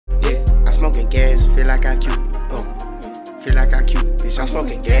smoking gas, feel like I cute. Feel like I cute. Bitch, I'm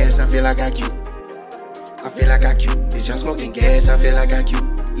smoking gas, I feel like I cute. I feel like I cute. Bitch, I'm smoking gas, I feel like I cute.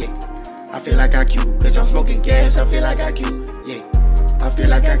 Yeah. I feel like I cute. Bitch, I'm smoking gas, I feel like I cute. Yeah. I feel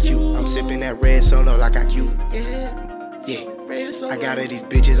like I cute. I'm sipping that red solo like I cute. Yeah. Yeah. Red solo. I got all these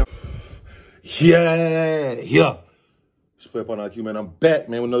bitches. Yeah. Split up on IQ, man. I'm back,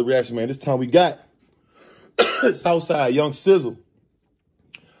 man, with another reaction, man. This time we got Southside, Young Sizzle.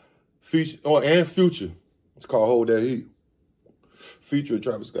 And Future. It's called Hold That Heat. Featuring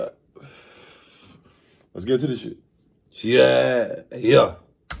Travis Scott. Let's get to this shit. Yeah.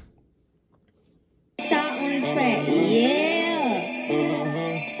 Shot on the track, yeah.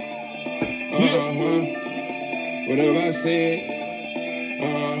 Whatever I said.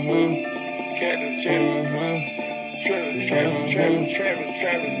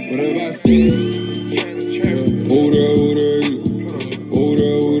 Whatever I said.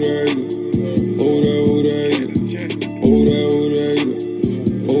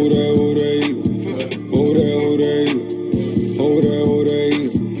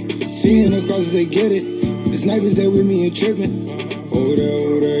 Seeing the crosses, they get it. The snipers, they with me and tripping.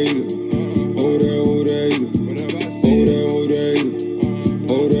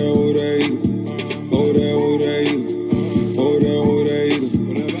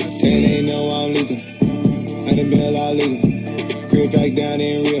 And they know I'm lethal. I done been a lot legal. Crib back down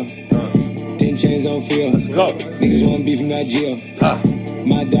in real. 10 chains on field. Niggas want beef from that jail.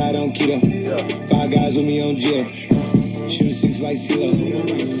 My dad on keto. 5 guys with me on jail. Shooting 6 like CeeLo.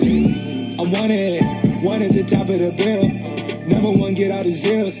 I'm one at the top of the barrel. Number 1, get out of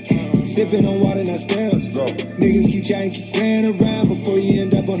zeros. Sipping on water, not stale. Niggas keep chatting, keep playing around before you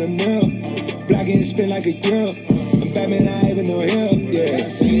end up on a mural. Black and spin like a girl. I'm Batman, I ain't even no help. Yeah.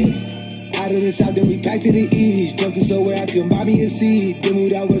 Out of the south, then we packed to the east. Jumped in somewhere I couldn't buy me a seat. Then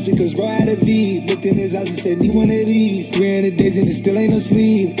moved out west because bro had a V. Looked in his house and said, need one of these. 300 days and it still ain't no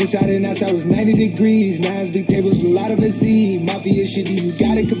sleeve. Inside and outside was 90 degrees. 9 big tables with a lot of a seed. Mafia shit, you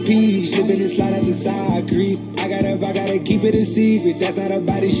gotta compete. Slipping and slide out the side, creep. I gotta keep it a secret. That's not her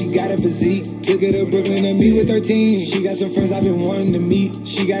body, she got a physique. Took her to Brooklyn to meet with 13. She got some friends I've been wanting to meet.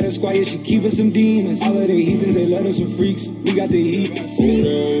 She got a squad, yeah, she keeping some demons. All of the heathens, they love them some freaks. We got the heat.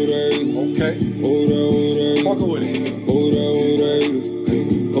 Okay. Fucking with it.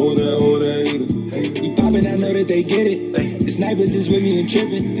 We poppin', I know that they get it. The snipers is with me and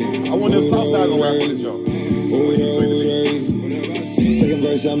trippin'. I wonder if Southside gonna rap with this, yo. Second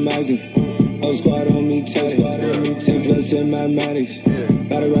verse, I'm acting. Whole squad on me, 10 plus in mathematics.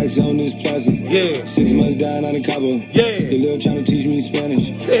 Lot of racks on this plaza. 6 months down on the Cabo. The little tryna teach me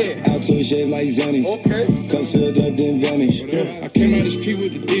Spanish. Alto shaped like Xanax. Cups filled up, then vanish. I came out the street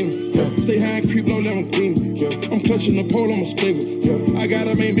with the demon. Stay high and creep low, let them gleam. I'm clutching the pole, I'm a sprinkle. I got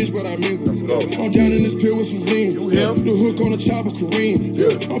a main bitch, but I mingle. I'm down in this pill with some lean. The hook on the chopper, Kareem.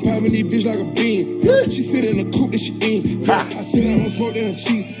 I'm popping these bitch like a beam. She fit in the coupe that she in. I sit down on smoke in her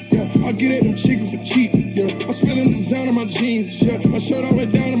cheek. I get at them chicken for cheap. I'm spilling the design on my jeans. My shirt all the way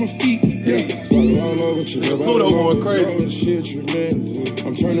down to my feet. All over you. Going crazy. Shit, tremendous.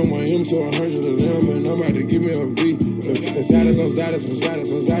 I'm turning my M to 100 of them, and I'm about to give me a beat. Zadas on Zadas on Zadas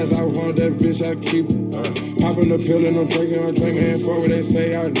on Zadas. I want that bitch, I keep. Popping the pill and I'm drinking, and for what they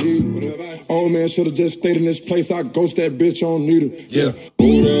say I need. Old man should've just stayed in this place. I ghost that bitch on needle.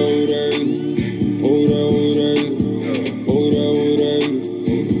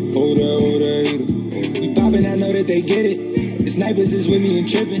 We poppin', I know that they get it. The snipers is with me and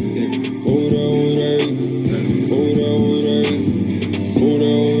trippin'.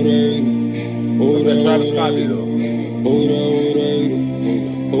 What's that Travis Scott did, though?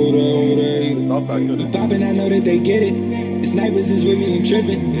 Southside good. We poppin', I know that they get it. The snipers is with me and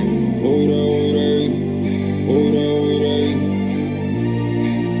trippin'.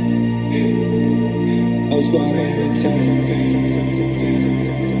 Oh, squad,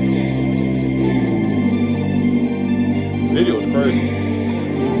 Video is crazy.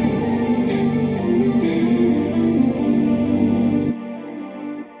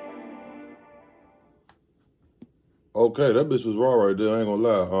 Okay, that bitch was raw right there. I ain't gonna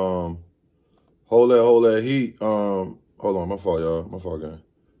lie. Hold that heat. Hold on, my fault, y'all. My fault, gang.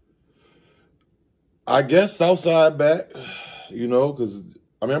 I guess Southside back, you know, because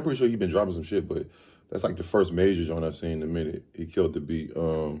I mean I'm pretty sure he's been dropping some shit, but that's like the first major joint I've seen in a minute. He killed the beat.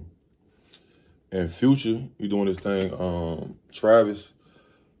 And Future, he doing his thing. Travis,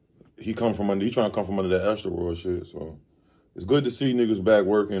 he trying to come from under that asteroid shit. So it's good to see niggas back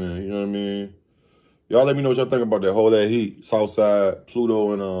working, and you know what I mean. Y'all let me know what y'all think about that. Hold that heat. Southside,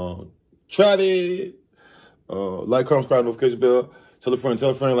 Pluto, and Travis. Like, comment, subscribe, notification bell. Tell a friend.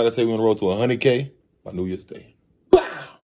 Like I said, we're on the road to 100K by New Year's Day.